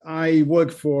I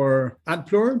work for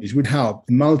AdPlure. It would help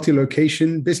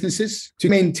multi-location businesses to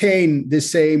maintain the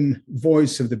same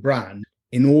voice of the brand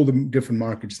in all the different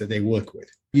markets that they work with.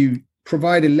 You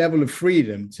provide a level of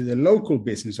freedom to the local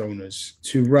business owners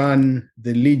to run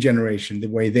the lead generation the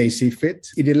way they see fit.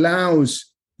 It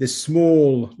allows the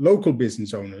small local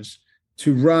business owners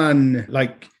to run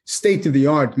like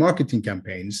state-of-the-art marketing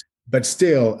campaigns, but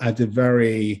still at a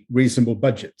very reasonable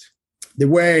budget. The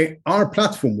way our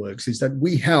platform works is that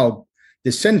we help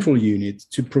the central unit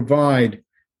to provide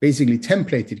basically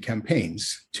templated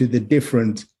campaigns to the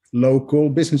different local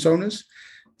business owners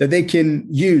that they can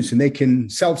use, and they can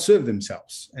self-serve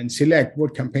themselves and select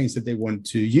what campaigns that they want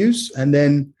to use and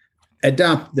then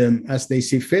adapt them as they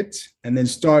see fit, and then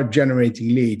start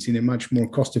generating leads in a much more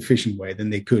cost-efficient way than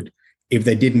they could if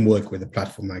they didn't work with a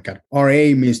platform like that. Our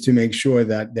aim is to make sure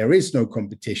that there is no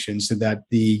competition, so that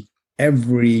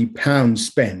every pound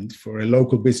spent for a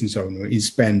local business owner is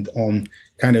spent on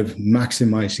kind of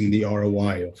maximizing the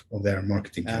ROI of their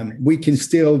marketing campaign. We can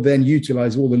still then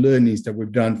utilize all the learnings that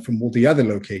we've done from all the other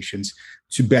locations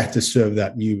to better serve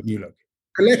that new location.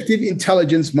 Collective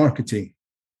intelligence marketing.